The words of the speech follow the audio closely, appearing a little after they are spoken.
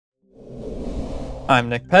I'm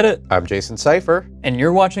Nick Pettit. I'm Jason Seifer. And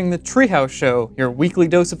you're watching the Treehouse Show, your weekly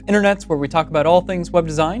dose of internets where we talk about all things web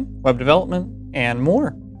design, web development, and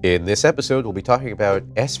more. In this episode, we'll be talking about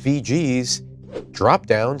SVGs,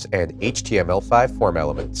 Dropdowns, and HTML5 form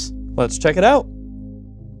elements. Let's check it out.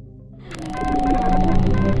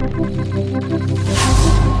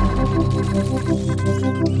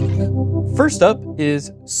 First up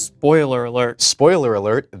is spoiler alert. Spoiler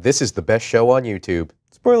alert, this is the best show on YouTube.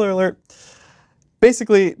 Spoiler alert.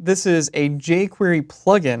 Basically, this is a jQuery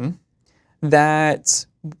plugin that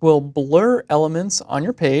will blur elements on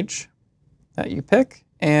your page that you pick.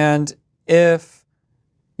 And if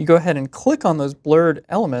you go ahead and click on those blurred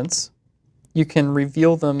elements, you can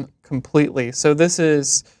reveal them completely. So this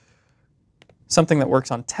is something that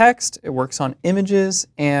works on text, it works on images,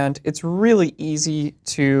 and it's really easy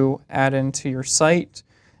to add into your site.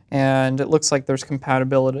 And it looks like there's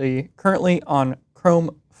compatibility currently on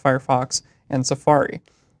Chrome, Firefox, and Safari.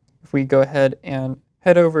 If we go ahead and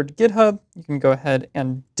head over to GitHub, you can go ahead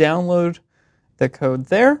and download the code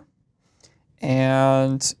there.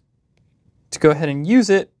 And to go ahead and use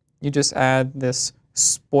it, you just add this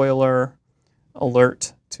spoiler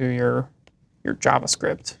alert to your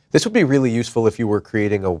JavaScript. This would be really useful if you were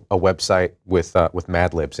creating a website with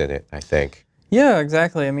Mad Libs in it, I think. Yeah,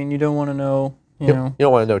 exactly. I mean, you don't want to know, you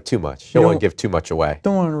don't want to know too much. You don't want to give too much away.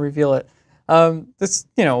 Don't want to reveal it. This,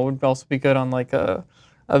 would also be good on like a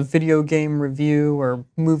video game review or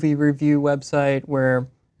movie review website where,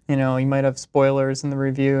 you might have spoilers in the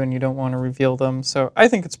review and you don't want to reveal them. So I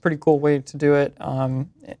think it's a pretty cool way to do it.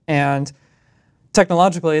 And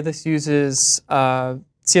technologically, this uses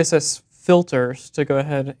CSS filters to go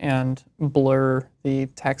ahead and blur the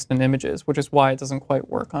text and images, which is why it doesn't quite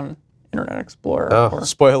work on Internet Explorer. Oh,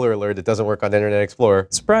 spoiler alert, it doesn't work on Internet Explorer.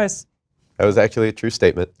 Surprise. That was actually a true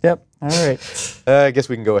statement. Yep. All right. I guess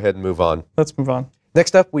we can go ahead and move on. Let's move on.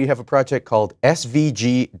 Next up, we have a project called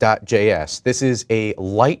svg.js. This is a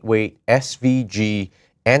lightweight SVG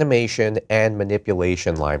animation and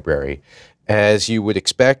manipulation library. As you would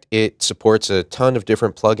expect, it supports a ton of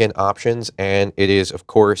different plugin options, and it is, of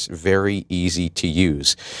course, very easy to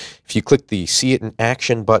use. If you click the See It in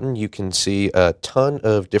Action button, you can see a ton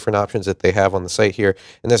of different options that they have on the site here.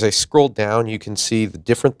 And as I scroll down, you can see the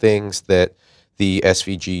different things that the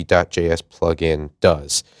svg.js plugin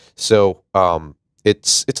does. So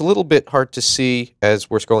it's a little bit hard to see as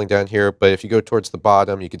we're scrolling down here, but if you go towards the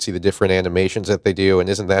bottom, you can see the different animations that they do, and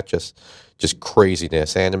isn't that just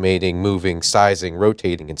craziness? Animating, moving, sizing,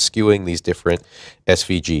 rotating, and skewing these different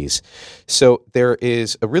SVGs. So there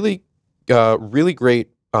is a really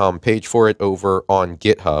great page for it over on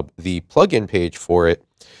GitHub. The plugin page for it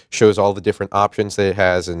shows all the different options that it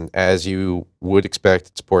has, and as you would expect,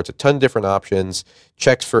 it supports a ton of different options,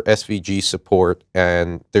 checks for SVG support,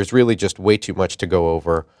 and there's really just way too much to go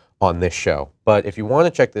over on this show. But if you want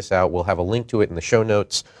to check this out, we'll have a link to it in the show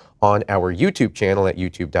notes on our YouTube channel at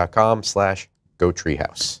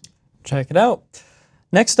youtube.com/GoTreehouse. Check it out.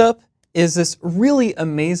 Next up is this really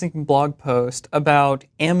amazing blog post about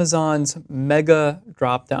Amazon's mega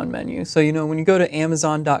drop-down menu. So, when you go to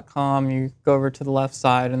Amazon.com, you go over to the left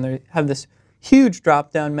side, and they have this huge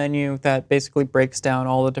drop-down menu that basically breaks down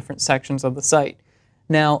all the different sections of the site.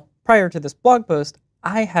 Now, prior to this blog post,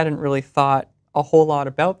 I hadn't really thought a whole lot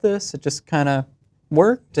about this. It just kind of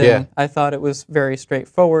worked, and I thought it was very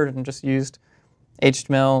straightforward and just used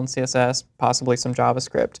HTML and CSS, possibly some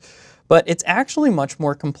JavaScript. But it's actually much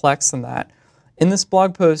more complex than that. In this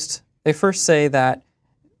blog post, they first say that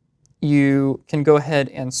you can go ahead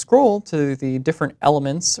and scroll to the different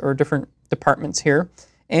elements or different departments here,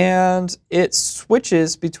 and it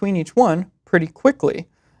switches between each one pretty quickly.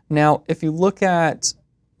 Now, if you look at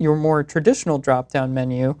your more traditional drop-down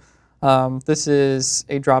menu, this is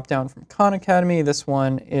a drop-down from Khan Academy. This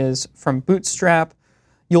one is from Bootstrap.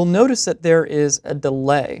 You'll notice that there is a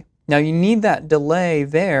delay. Now, you need that delay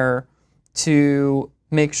there to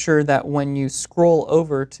make sure that when you scroll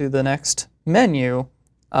over to the next menu,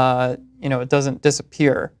 it doesn't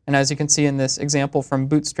disappear. And as you can see in this example from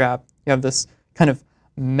Bootstrap, you have this kind of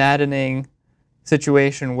maddening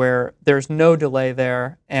situation where there's no delay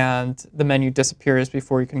there and the menu disappears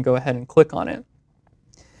before you can go ahead and click on it.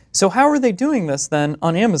 So how are they doing this then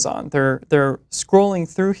on Amazon? They're scrolling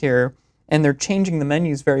through here and they're changing the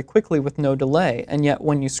menus very quickly with no delay, and yet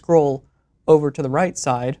when you scroll over to the right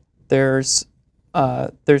side, there's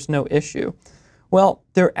no issue. Well,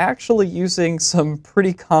 they're actually using some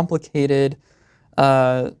pretty complicated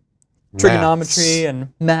trigonometry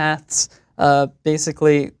and maths,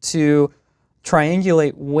 basically to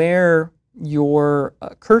triangulate where your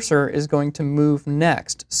cursor is going to move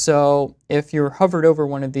next. So if you're hovered over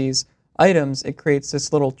one of these items, it creates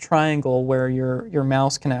this little triangle where your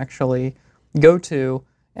mouse can actually go to.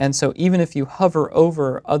 And so even if you hover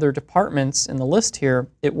over other departments in the list here,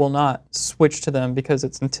 it will not switch to them because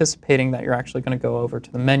it's anticipating that you're actually going to go over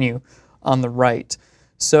to the menu on the right.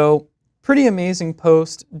 So pretty amazing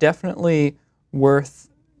post, definitely worth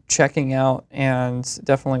checking out and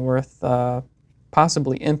definitely worth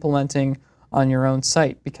possibly implementing on your own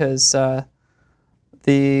site, because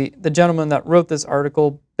the gentleman that wrote this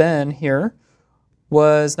article, Ben here,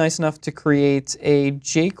 was nice enough to create a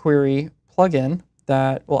jQuery plugin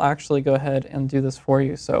that will actually go ahead and do this for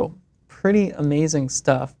you. So pretty amazing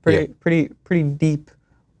stuff. Pretty deep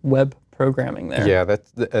web programming there. Yeah,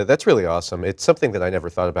 that's really awesome. It's something that I never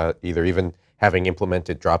thought about either. Even having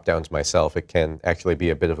implemented Dropdowns myself, it can actually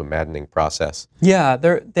be a bit of a maddening process. Yeah,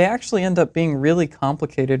 they actually end up being really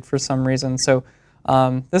complicated for some reason. So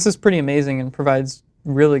this is pretty amazing and provides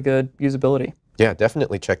really good usability. Yeah,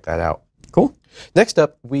 definitely check that out. Cool. Next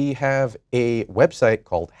up, we have a website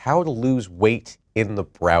called How to Lose Weight in the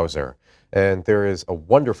Browser. And there is a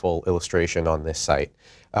wonderful illustration on this site.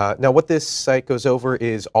 Now, what this site goes over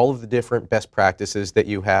is all of the different best practices that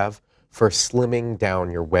you have for slimming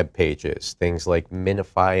down your web pages. Things like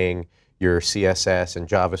minifying your CSS and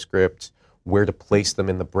JavaScript, where to place them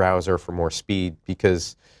in the browser for more speed,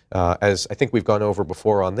 because as I think we've gone over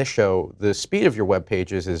before on this show, the speed of your web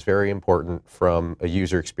pages is very important from a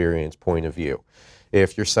user experience point of view.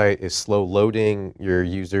 If your site is slow loading, your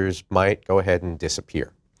users might go ahead and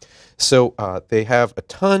disappear. So they have a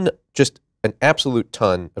ton, just an absolute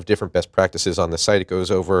ton of different best practices on the site. It goes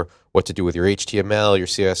over what to do with your HTML, your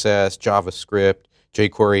CSS, JavaScript,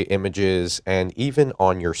 jQuery images, and even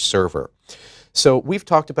on your server. So we've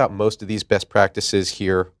talked about most of these best practices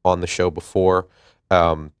here on the show before.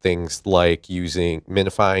 Things like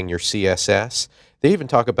minifying your CSS. They even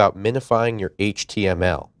talk about minifying your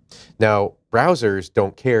HTML. Now, browsers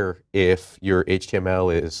don't care if your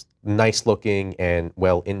HTML is nice looking and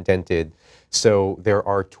well indented. So there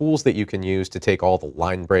are tools that you can use to take all the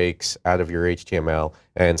line breaks out of your HTML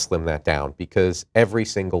and slim that down, because every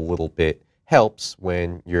single little bit helps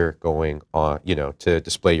when you're going on, to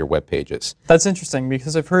display your web pages. That's interesting,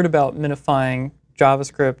 because I've heard about minifying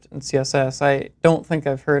JavaScript and CSS. I don't think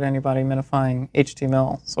I've heard anybody minifying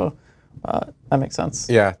HTML, so that makes sense.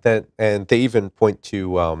 Yeah, and they even point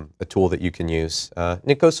to a tool that you can use. And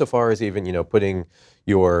it goes so far as even putting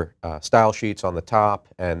your style sheets on the top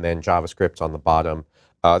and then JavaScript on the bottom.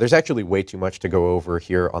 There's actually way too much to go over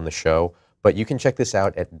here on the show, but you can check this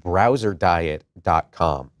out at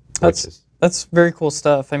browserdiet.com. That's very cool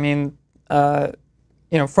stuff. I mean,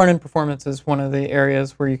 front-end performance is one of the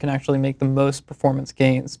areas where you can actually make the most performance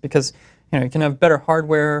gains, because you can have better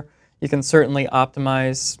hardware. You can certainly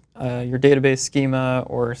optimize your database schema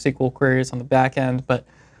or SQL queries on the back end, but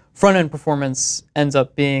front-end performance ends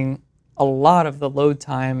up being a lot of the load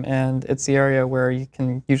time, and it's the area where you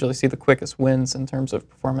can usually see the quickest wins in terms of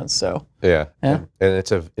performance. So yeah. And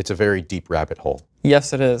it's a very deep rabbit hole.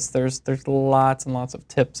 Yes, it is. There's lots and lots of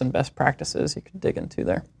tips and best practices you can dig into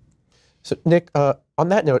there. So Nick, on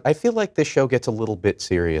that note, I feel like this show gets a little bit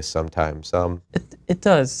serious sometimes. It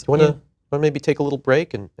does. You want to maybe take a little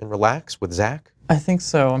break and relax with Zach? I think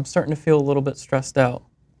so. I'm starting to feel a little bit stressed out.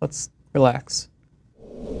 Let's relax.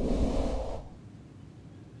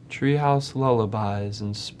 Treehouse lullabies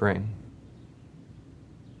in spring.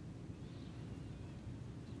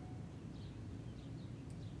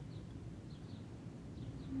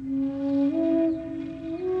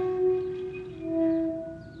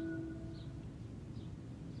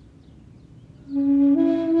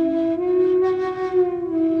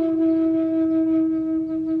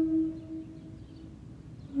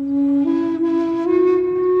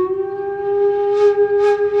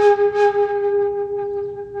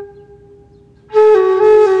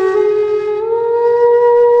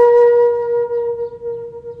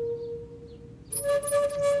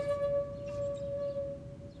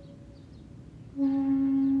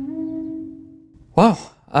 Wow,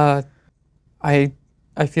 I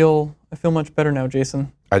feel much better now,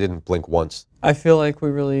 Jason. I didn't blink once. I feel like we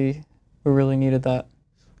really needed that.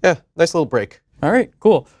 Yeah, nice little break. All right,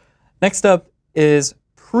 cool. Next up is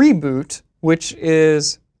Preboot, which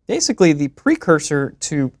is basically the precursor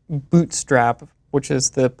to Bootstrap, which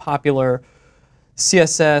is the popular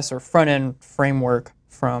CSS or front-end framework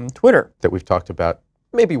from Twitter. That we've talked about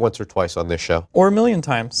maybe once or twice on this show. Or a million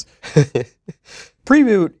times.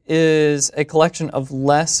 Preboot is a collection of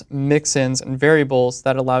less mix-ins and variables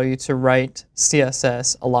that allow you to write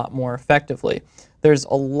CSS a lot more effectively. There's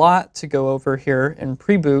a lot to go over here in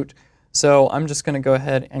Preboot, so I'm just going to go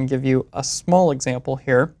ahead and give you a small example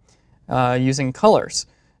here using colors.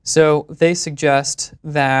 So they suggest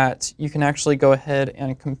that you can actually go ahead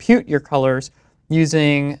and compute your colors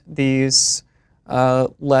using these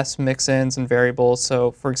less mix-ins and variables.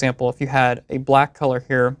 So for example, if you had a black color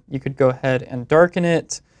here, you could go ahead and darken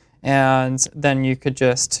it, and then you could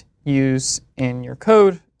just use in your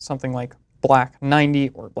code something like black 90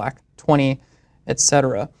 or black 20,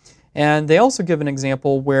 etc. And they also give an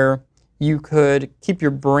example where you could keep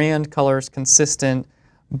your brand colors consistent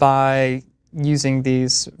by using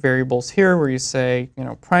these variables here where you say,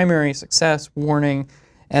 primary, success, warning,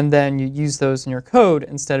 and then you use those in your code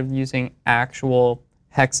instead of using actual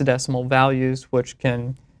hexadecimal values, which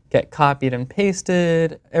can get copied and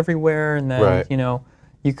pasted everywhere. And then,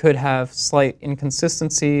 you could have slight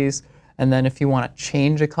inconsistencies. And then if you want to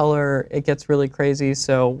change a color, it gets really crazy.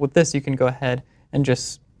 So with this, you can go ahead and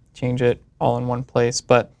just change it all in one place.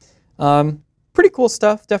 But pretty cool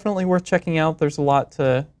stuff. Definitely worth checking out. There's a lot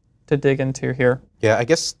to dig into here. Yeah, I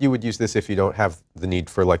guess you would use this if you don't have the need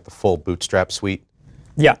for like the full Bootstrap suite.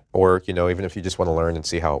 Yeah. Or, even if you just want to learn and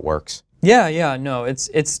see how it works. Yeah, no,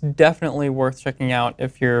 it's definitely worth checking out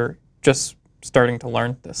if you're just starting to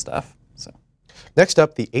learn this stuff. So next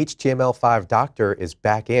up, the HTML5 Doctor is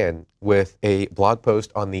back in with a blog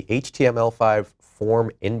post on the HTML5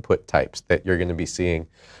 form input types that you're going to be seeing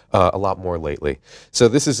a lot more lately. So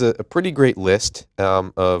this is a pretty great list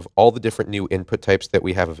of all the different new input types that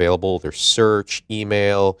we have available. There's search,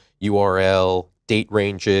 email, URL, date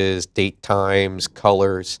ranges, date times,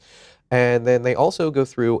 colors, and then they also go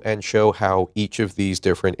through and show how each of these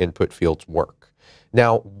different input fields work.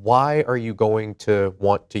 Now, why are you going to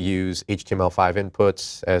want to use HTML5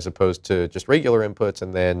 inputs as opposed to just regular inputs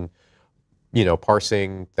and then,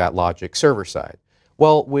 parsing that logic server side?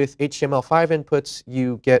 Well, with HTML5 inputs,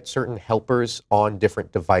 you get certain helpers on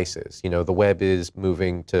different devices. The web is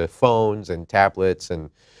moving to phones and tablets and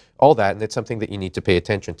all that, and it's something that you need to pay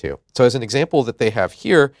attention to. So as an example that they have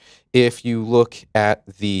here, if you look at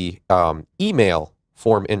the email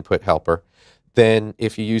form input helper, then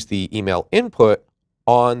if you use the email input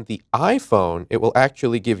on the iPhone, it will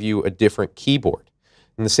actually give you a different keyboard.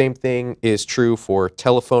 And the same thing is true for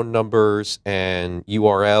telephone numbers and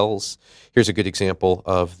URLs. Here's a good example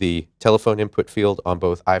of the telephone input field on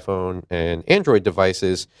both iPhone and Android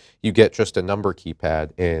devices. You get just a number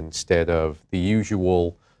keypad instead of the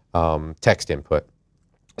usual text input.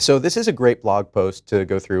 So this is a great blog post to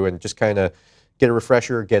go through and just kind of get a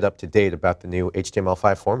refresher, get up to date about the new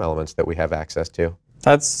HTML5 form elements that we have access to.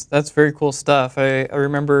 That's very cool stuff. I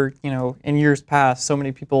remember, in years past, so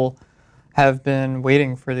many people have been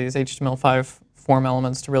waiting for these HTML5 form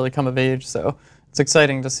elements to really come of age. So it's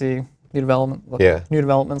exciting to see new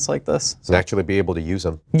developments like this. And actually be able to use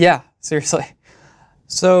them. Yeah, seriously.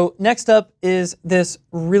 So next up is this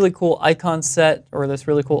really cool icon set, or this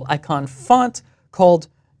really cool icon font called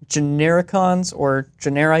Genericons or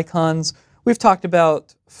Genericons. We've talked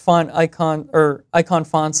about icon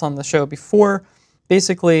fonts on the show before.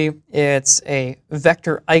 Basically, it's a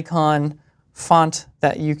vector icon font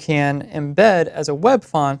that you can embed as a web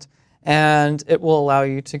font, and it will allow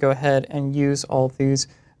you to go ahead and use all of these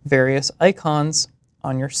various icons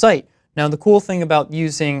on your site. Now, the cool thing about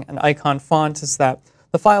using an icon font is that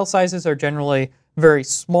the file sizes are generally very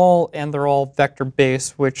small and they're all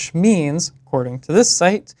vector-based, which means, according to this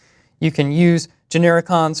site, you can use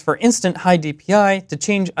Genericons for instant high DPI to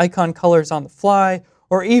change icon colors on the fly,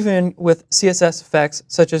 or even with CSS effects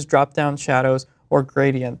such as drop-down shadows or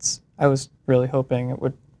gradients. I was really hoping it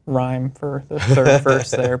would rhyme for the third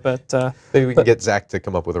verse there, but maybe we can get Zach to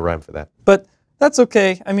come up with a rhyme for that. But that's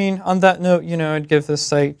okay. I mean, on that note, I'd give this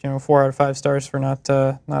site, 4 out of 5 stars for not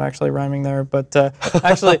actually rhyming there. But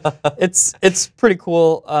actually, it's pretty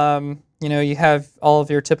cool. You have all of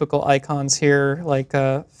your typical icons here, like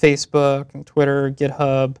Facebook and Twitter,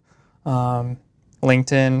 GitHub,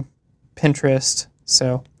 LinkedIn, Pinterest.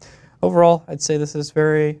 So overall, I'd say this is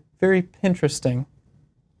very, very Pinteresting.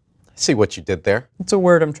 I see what you did there. It's a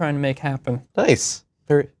word I'm trying to make happen. Nice.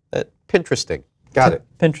 Very Pinteresting. Got it.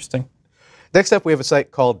 Pinteresting. Next up, we have a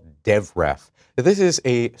site called DevRef. This is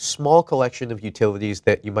a small collection of utilities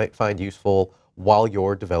that you might find useful while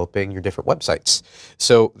you're developing your different websites.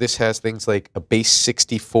 So this has things like a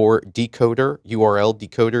base64 decoder, URL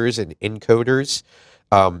decoders and encoders,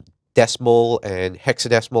 decimal and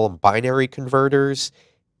hexadecimal and binary converters,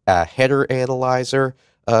 a header analyzer,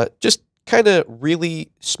 just kind of really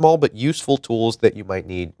small but useful tools that you might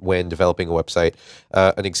need when developing a website.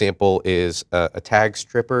 An example is a tag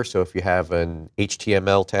stripper. So if you have an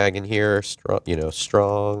HTML tag in here,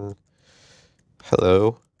 strong,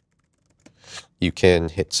 hello, You can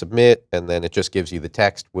hit submit, and then it just gives you the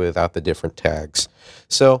text without the different tags.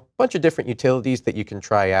 So a bunch of different utilities that you can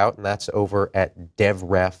try out, and that's over at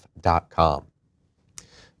devref.com.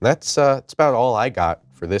 That's about all I got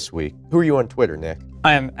for this week. Who are you on Twitter, Nick?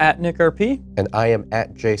 I am at NickRP. And I am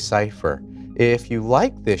at Seifer. If you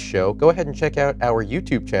like this show, go ahead and check out our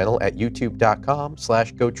YouTube channel at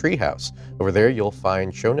youtube.com/GoTreehouse. Over there, you'll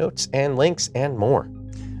find show notes and links and more.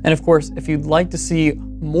 And of course, if you'd like to see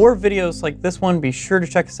more videos like this one, be sure to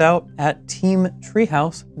check us out at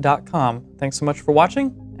teamtreehouse.com. Thanks so much for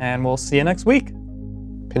watching, and we'll see you next week.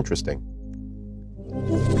 Interesting.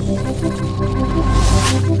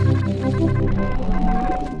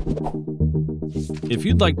 If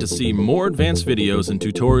you'd like to see more advanced videos and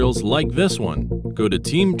tutorials like this one, go to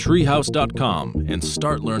teamtreehouse.com and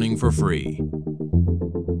start learning for free.